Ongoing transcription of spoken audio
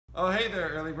Oh, hey there,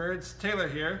 early birds. Taylor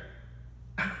here.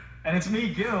 And it's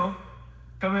me, Gil,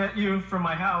 coming at you from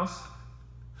my house.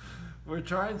 We're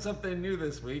trying something new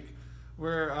this week.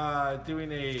 We're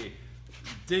doing a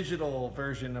digital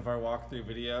version of our walkthrough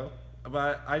video,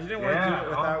 but I didn't want to do it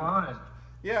without. Online.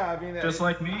 Yeah, I mean, Just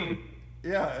like me.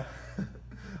 Yeah,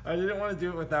 I didn't want to do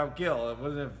it without Gil. It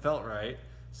wouldn't have felt right.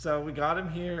 So we got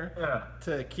him here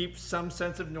to keep some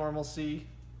sense of normalcy.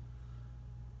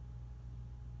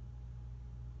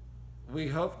 We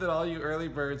hope that all you early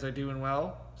birds are doing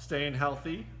well, staying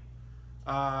healthy.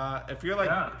 If you're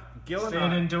like Gil and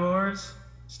staying indoors,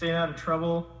 staying out of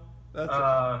trouble,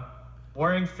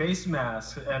 wearing face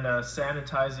masks and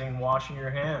sanitizing, washing your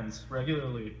hands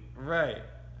regularly. Right.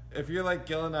 If you're like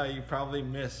Gil and I, you probably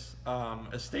miss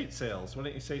estate sales.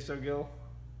 Wouldn't you say so, Gil?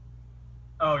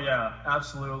 Oh yeah,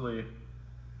 absolutely.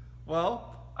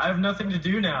 Well, I have nothing to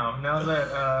do now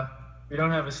that we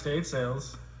don't have estate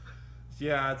sales.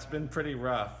 Yeah, it's been pretty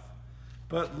rough.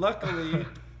 But luckily,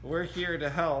 we're here to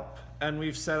help, and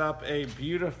we've set up a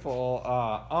beautiful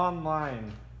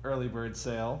online early bird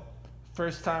sale.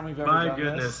 First time we've ever done this. My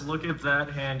goodness, look at that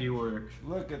handiwork.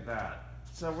 Look at that.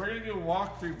 So we're going to do a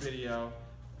walkthrough video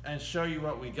and show you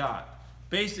what we got.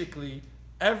 Basically,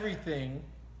 everything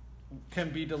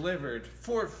can be delivered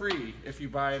for free if you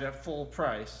buy it at full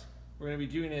price. We're going to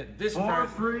be doing it this Friday.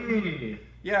 For free!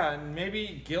 Yeah, and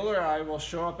maybe Gil or I will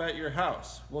show up at your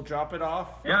house. We'll drop it off.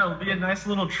 Yeah, it'll be a nice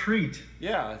little treat.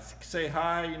 Yeah, say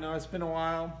hi, you know, it's been a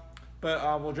while.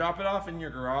 But we'll drop it off in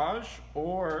your garage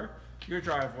or your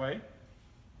driveway.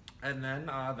 And then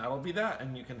that'll be that.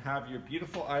 And you can have your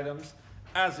beautiful items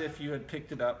as if you had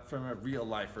picked it up from a real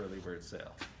life early bird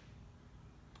sale.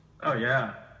 Oh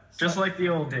yeah, just like the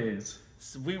old days.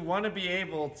 So we want to be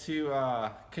able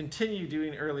to continue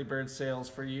doing early bird sales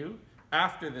for you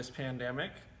after this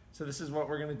pandemic. So this is what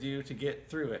we're going to do to get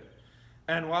through it.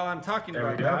 And while I'm talking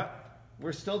about that,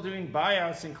 we're still doing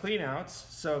buyouts and cleanouts.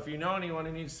 So if you know anyone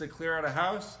who needs to clear out a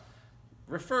house,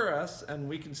 refer us and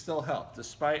we can still help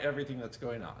despite everything that's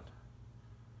going on.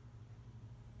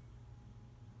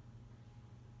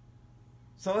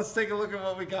 So let's take a look at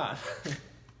what we got.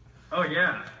 Oh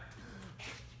yeah.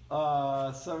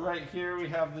 So right here we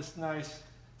have this nice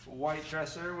white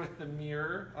dresser with the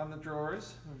mirror on the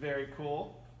drawers. Very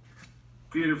cool.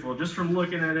 Beautiful. Just from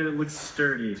looking at it, it looks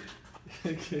sturdy.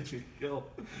 Gil,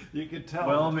 you can tell.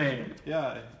 Well made.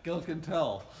 Yeah, Gil can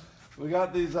tell. We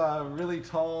got these really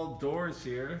tall doors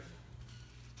here.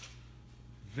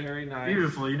 Very nice.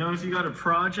 Beautiful. You know, if you got a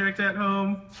project at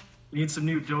home, you need some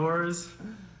new doors.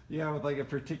 Yeah, with like a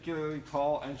particularly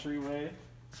tall entryway.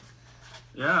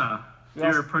 Yeah.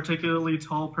 You're a particularly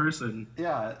tall person.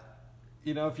 Yeah.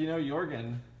 You know, if you know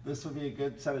Jorgen, this would be a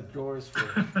good set of doors for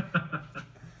him.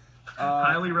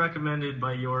 Highly recommended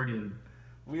by Jorgen.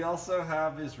 We also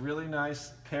have this really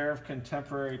nice pair of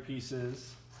contemporary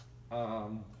pieces.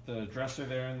 The dresser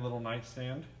there and the little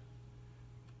nightstand.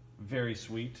 Very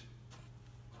sweet.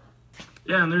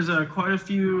 Yeah, and there's quite a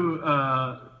few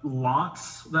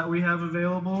lots that we have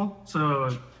available.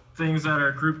 So things that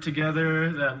are grouped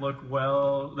together that look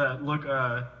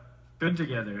good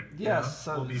together. Yes,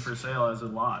 will be for sale as a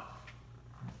lot.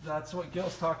 That's what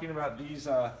Gil's talking about. These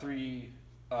three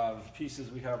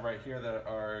pieces we have right here that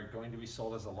are going to be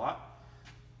sold as a lot.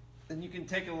 And you can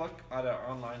take a look at our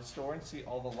online store and see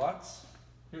all the lots.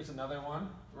 Here's another one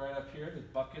right up here, the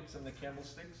buckets and the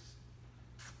candlesticks.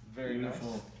 Very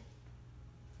beautiful.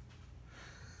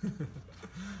 Nice.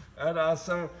 And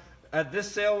so at this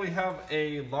sale we have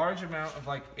a large amount of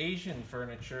like Asian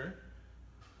furniture.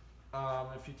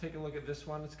 If you take a look at this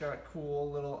one, it's got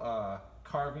cool little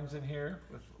carvings in here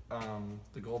with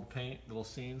the gold paint, little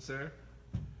scenes there.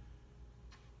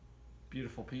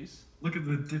 Beautiful piece. Look at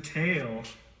the detail.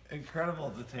 Incredible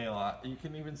detail. You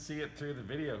can even see it through the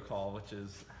video call, which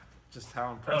is just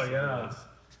how impressive it is.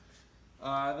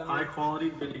 Then high quality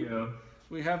video.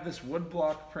 We have this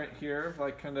woodblock print here of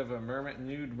like kind of a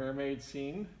nude mermaid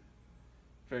scene.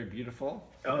 Very beautiful.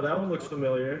 Oh, that one looks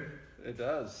familiar. It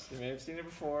does. You may have seen it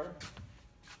before.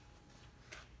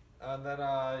 And then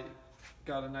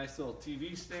got a nice little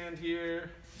TV stand here.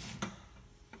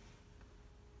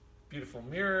 Beautiful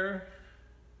mirror.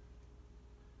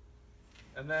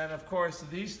 And then, of course,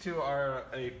 these two are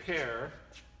a pair.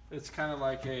 It's kind of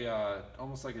like a,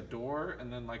 almost like a door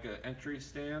and then like an entry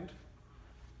stand.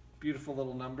 Beautiful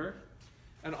little number.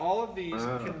 And all of these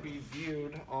can be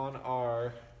viewed on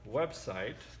our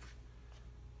website.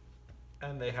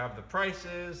 And they have the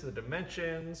prices, the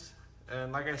dimensions,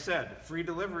 and like I said, free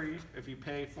delivery. If you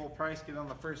pay full price, get on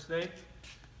the first day,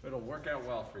 it'll work out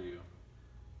well for you.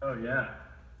 Oh yeah.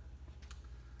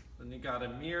 Then you got a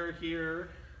mirror here.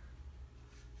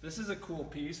 This is a cool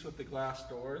piece with the glass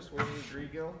doors. Would you agree,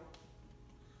 Gil?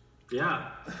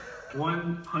 Yeah,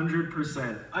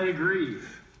 100%. I agree.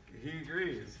 He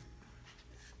agrees.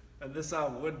 And this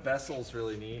wood vessel's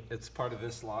really neat. It's part of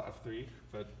this lot of 3,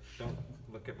 but don't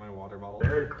look at my water bottle.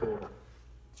 Very cool.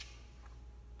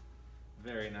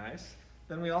 Very nice.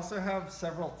 Then we also have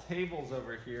several tables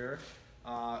over here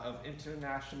of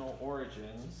international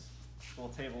origins. Well,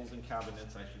 tables and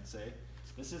cabinets, I should say.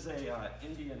 This is a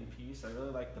Indian piece. I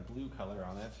really like the blue color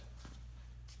on it.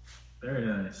 Very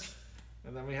nice.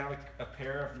 And then we have a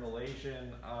pair of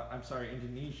Indonesian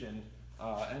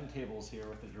end tables here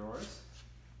with the drawers.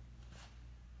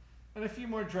 And a few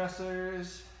more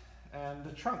dressers and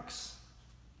the trunks.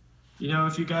 You know,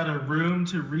 if you got a room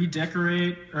to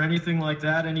redecorate or anything like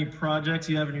that, any projects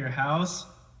you have in your house,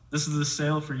 this is the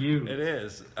sale for you. It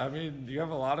is. I mean, you have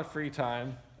a lot of free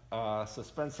time, so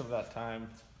spend some of that time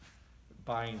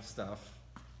buying stuff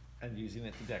and using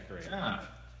it to decorate. Yeah.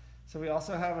 So we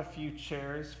also have a few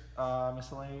chairs,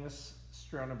 miscellaneous,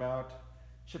 strewn about,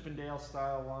 Chippendale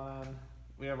style one.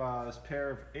 We have this pair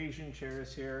of Asian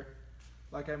chairs here.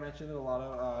 Like I mentioned, a lot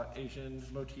of Asian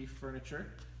motif furniture.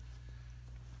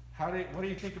 What do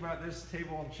you think about this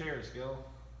table and chairs, Gil?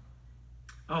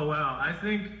 Oh wow, I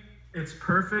think it's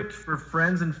perfect for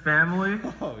friends and family.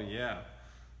 Oh yeah.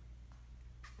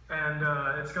 And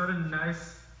it's got a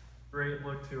nice, great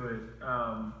look to it.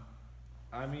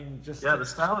 I mean, just the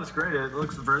style is great. It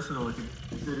looks versatile. It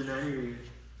can fit in any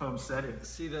home setting.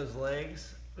 See those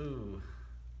legs? Ooh,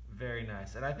 very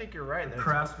nice. And I think you're right. The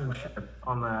craftsmanship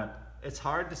on that. It's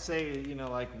hard to say, you know,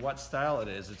 like what style it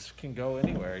is. It can go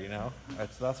anywhere, you know.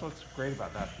 That's what's great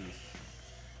about that piece.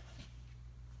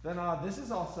 Then this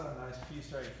is also a nice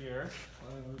piece right here.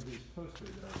 Let me move these posters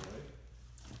out of the way.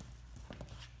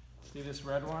 See this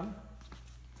red one?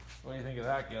 What do you think of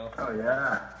that, Gil? Oh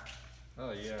yeah.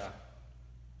 Oh yeah.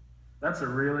 That's a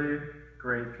really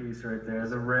great piece right there.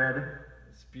 The red.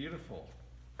 It's beautiful.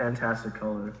 Fantastic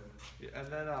color. Yeah, and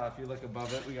then if you look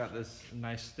above it, we got this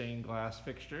nice stained glass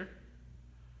fixture.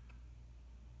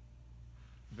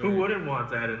 Who wouldn't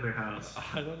want that in their house?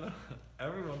 I don't know.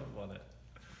 Everyone would want it.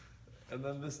 And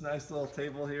then this nice little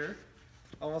table here.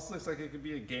 Almost looks like it could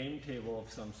be a game table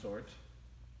of some sort.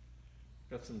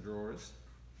 Got some drawers.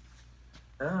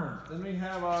 Yeah. Then we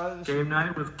have game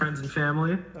night with friends and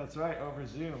family. That's right, over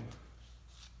Zoom.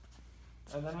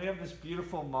 And then we have this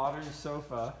beautiful modern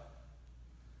sofa.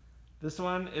 This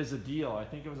one is a deal. I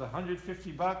think it was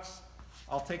 $150.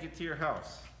 I'll take it to your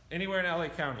house. Anywhere in LA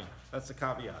County. That's the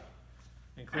caveat.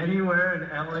 Anywhere in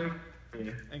LA.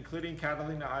 Including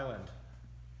Catalina Island.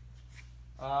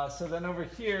 So then over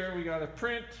here we got a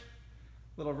print,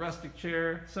 little rustic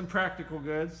chair, some practical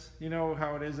goods. You know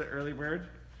how it is at Early Bird.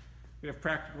 We have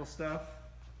practical stuff.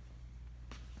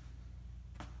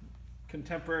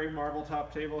 Contemporary marble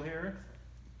top table here.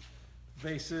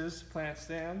 Vases, plant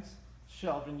stands,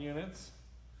 shelving units.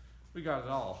 We got it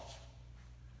all.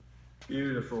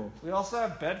 Beautiful. We also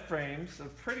have bed frames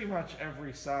of pretty much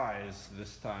every size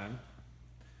this time.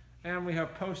 And we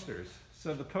have posters.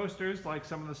 So the posters, like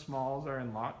some of the smalls, are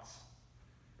in lots.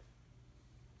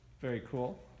 Very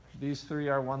cool. These 3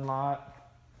 are one lot.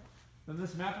 And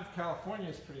this map of California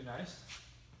is pretty nice.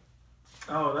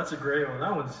 Oh, that's a great one.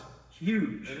 That one's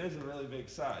huge. It is a really big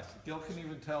size. Gil can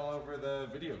even tell over the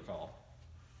video call.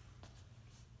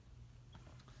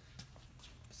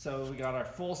 So we got our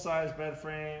full-size bed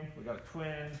frame, we got a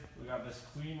twin, we got this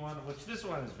queen one, which this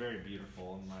one is very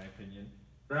beautiful in my opinion.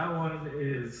 That one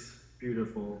is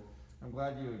beautiful. I'm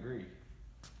glad you agree.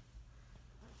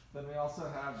 Then we also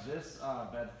have this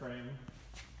bed frame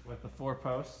with the 4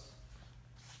 posts.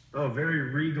 Oh, very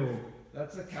regal.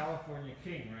 That's a California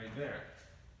king right there.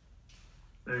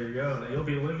 There you go. You'll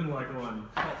be living like one.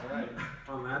 That's right.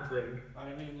 On that thing.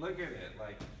 I mean, look at it.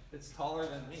 Like, it's taller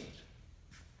than me.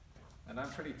 And I'm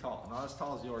pretty tall, not as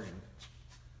tall as Jorgen.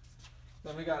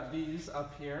 Then we got these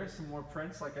up here, some more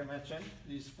prints like I mentioned.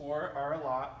 These 4 are a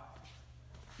lot.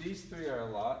 These 3 are a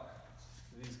lot.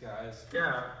 These guys.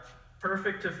 Yeah,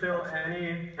 perfect to fill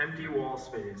any empty wall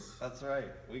space. That's right,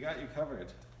 we got you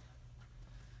covered.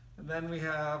 And then we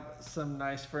have some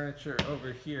nice furniture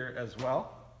over here as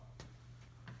well.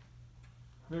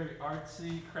 Very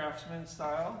artsy craftsman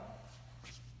style.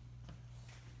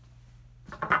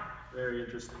 Very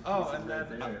interesting. Oh, and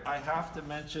then I have to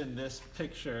mention this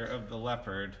picture of the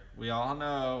leopard. We all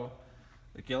know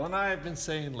that Gil and I have been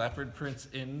saying leopard prints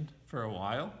in for a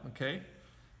while, okay?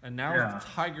 And now with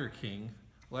Tiger King,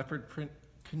 leopard print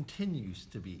continues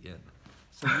to be in.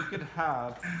 So you could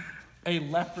have a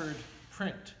leopard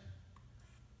print.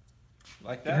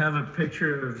 Like that? You have a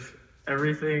picture of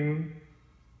everything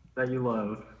that you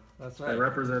love. That's That right.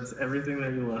 represents everything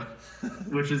that you love,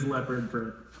 which is leopard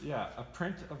print. Yeah, a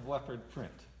print of leopard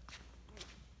print.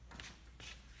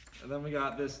 And then we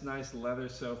got this nice leather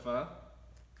sofa.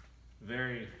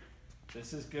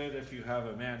 This is good if you have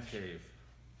a man cave.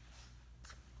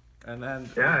 And then...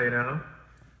 Yeah, you know,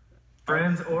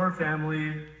 friends or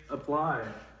family apply.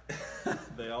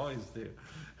 They always do.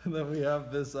 And then we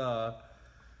have this yeah.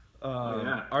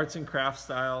 arts and crafts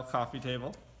style coffee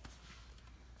table.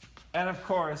 And of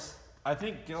course, I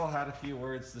think Gil had a few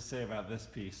words to say about this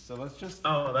piece. So let's just...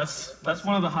 Oh, that's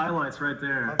one of the highlights right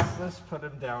there. Let's put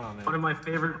him down on it. One of my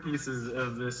favorite pieces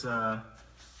of this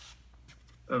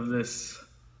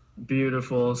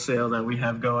beautiful sale that we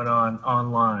have going on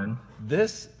online.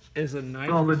 This is a nice...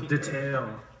 All the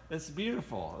detail. It's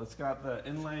beautiful. It's got the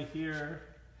inlay here,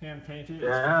 hand painted.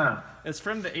 Yeah. It's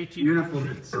from the 1800s. Beautiful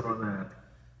detail on that.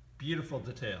 Beautiful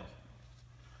detail.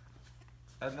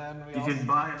 And then You can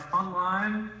buy it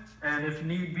online, and if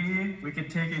need be, we can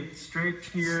take it straight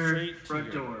to your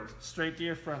front door. Straight to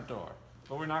your front door.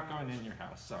 But we're not going in your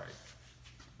house, sorry.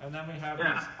 And then we have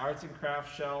Yeah. these arts and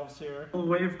crafts shelves here.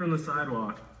 Away from the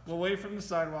sidewalk. We'll wait from the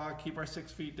sidewalk, keep our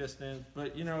 6 feet distance,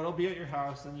 but you know, it'll be at your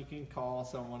house, and you can call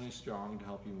someone who's strong to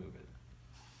help you move it.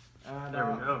 And There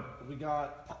we go. we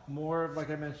got more,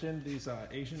 like I mentioned, these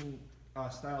Asian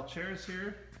style chairs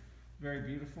here. Very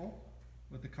beautiful.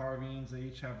 With the carvings, they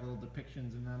each have little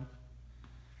depictions in them.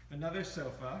 Another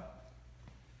sofa.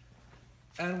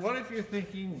 And what if you're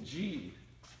thinking, gee,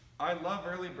 I love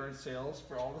early bird sales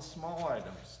for all the small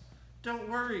items. Don't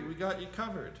worry, we got you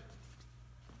covered.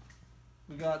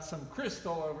 We got some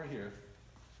crystal over here.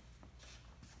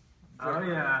 Oh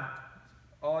yeah.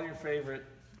 All your favorite.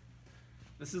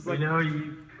 This is like...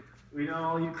 We know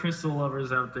all you crystal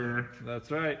lovers out there.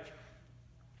 That's right.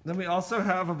 Then we also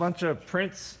have a bunch of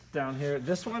prints down here.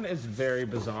 This one is very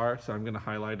bizarre, so I'm going to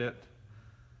highlight it.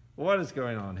 What is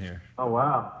going on here? Oh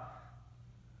wow.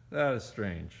 That is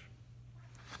strange.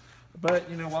 But,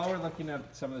 you know, while we're looking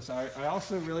at some of this art, I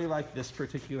also really like this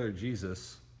particular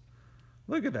Jesus.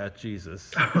 Look at that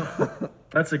Jesus.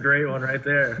 That's a great one right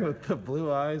there. With the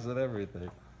blue eyes and everything.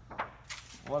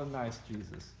 What a nice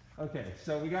Jesus. Okay,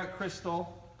 so we got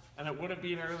crystal, and it wouldn't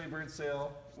be an early bird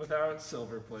sale without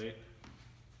silver plate.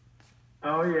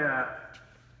 Oh yeah.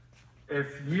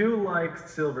 If you like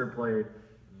silver plate,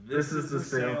 this is the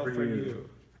sale for you.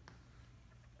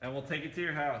 And we'll take it to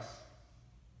your house.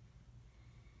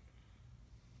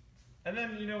 And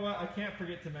then, you know what? I can't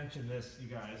forget to mention this, you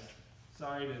guys.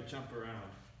 Sorry to jump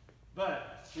around.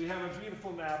 But we have a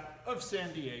beautiful map of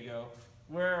San Diego.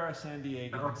 Where are San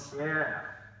Diegans? Oh yeah.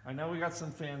 I know we got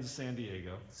some fans of San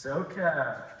Diego.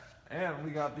 SoCal. And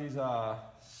we got these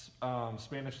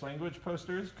Spanish language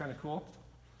posters, kind of cool.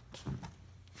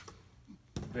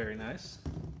 Very nice.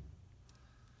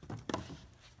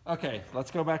 Okay,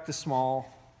 let's go back to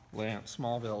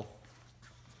Smallville.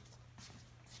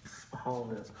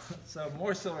 So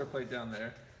more silver plate down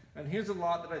there. And here's a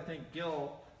lot that I think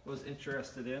Gil was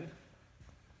interested in.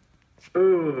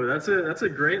 Ooh, that's a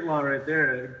great lot right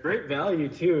there. Great value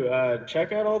too.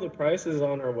 Check out all the prices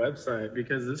on our website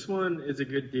because this one is a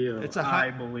good deal.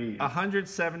 I believe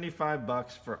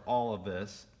 $175 for all of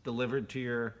this, delivered to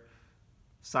your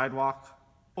sidewalk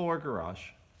or garage.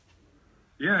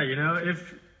 Yeah, you know,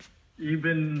 if you've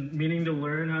been meaning to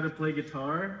learn how to play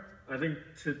guitar, I think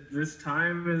this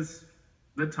time is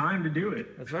the time to do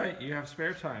it. That's right. You have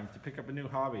spare time to pick up a new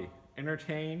hobby.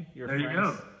 Entertain your There friends. you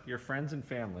go. Your friends and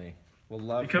family will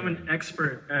love Become you. an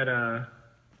expert at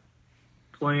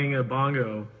playing a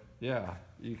bongo. Yeah,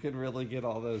 you could really get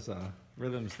all those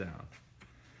rhythms down.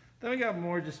 Then we got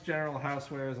more just general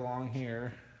housewares along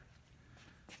here.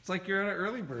 It's like you're at an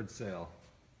early bird sale.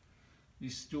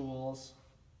 These stools,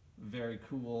 very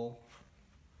cool.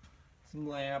 Some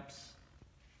lamps.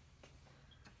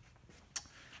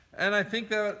 And I think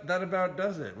that about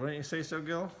does it. Wouldn't you say so,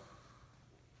 Gil?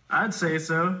 I'd say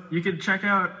so. You can check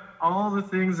out all the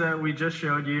things that we just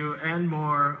showed you and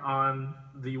more on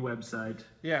the website.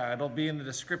 Yeah, it'll be in the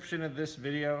description of this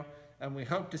video, and we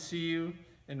hope to see you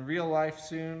in real life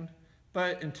soon.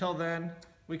 But until then,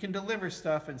 we can deliver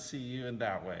stuff and see you in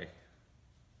that way.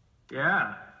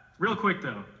 Yeah. Real quick,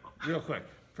 though. Real quick,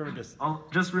 from a distance.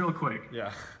 Just real quick.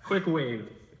 Yeah. Quick wave.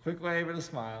 Quick wave and a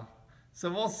smile. So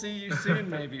we'll see you soon,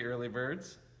 maybe, early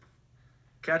birds.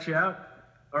 Catch you out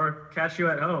or catch you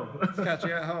at home. Catch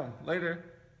you at home. Later.